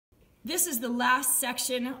This is the last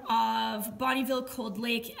section of Bonnyville Cold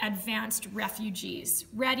Lake Advanced Refugees.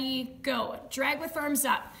 Ready, go. Drag with arms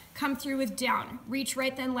up. Come through with down. Reach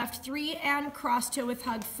right then left 3 and cross toe with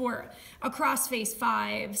hug 4. Across face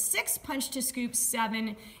 5, 6. Punch to scoop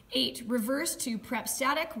 7, 8. Reverse to prep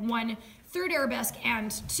static 1. Third arabesque and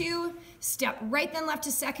 2. Step right then left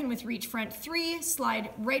to second with reach front 3. Slide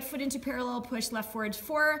right foot into parallel, push left forward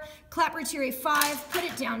 4. Clap retire 5. Put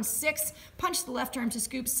it down 6. Punch the left arm to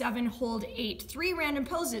scoop 7. Hold 8. 3 random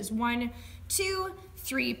poses 1, 2,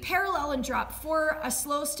 3. Parallel and drop 4. A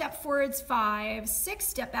slow step forwards 5, 6.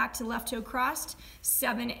 Step back to left toe crossed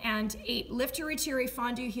 7 and 8. Lift to retire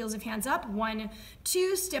fondue, heels of hands up 1,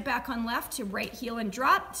 2. Step back on left to right heel and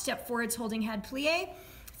drop. Step forwards holding head plie.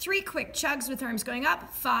 3 quick chugs with arms going up,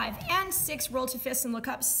 5 and 6, roll to fists and look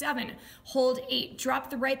up, 7, hold 8, drop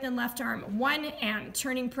the right then left arm, 1 and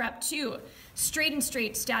turning prep, 2, straight and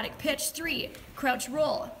straight, static pitch, 3, crouch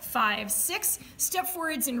roll, 5, 6, step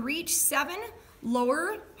forwards and reach, 7,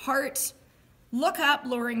 lower, heart, look up,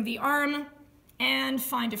 lowering the arm, and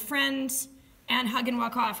find a friend, and hug and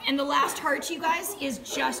walk off. And the last heart, you guys, is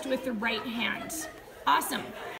just with the right hand. Awesome.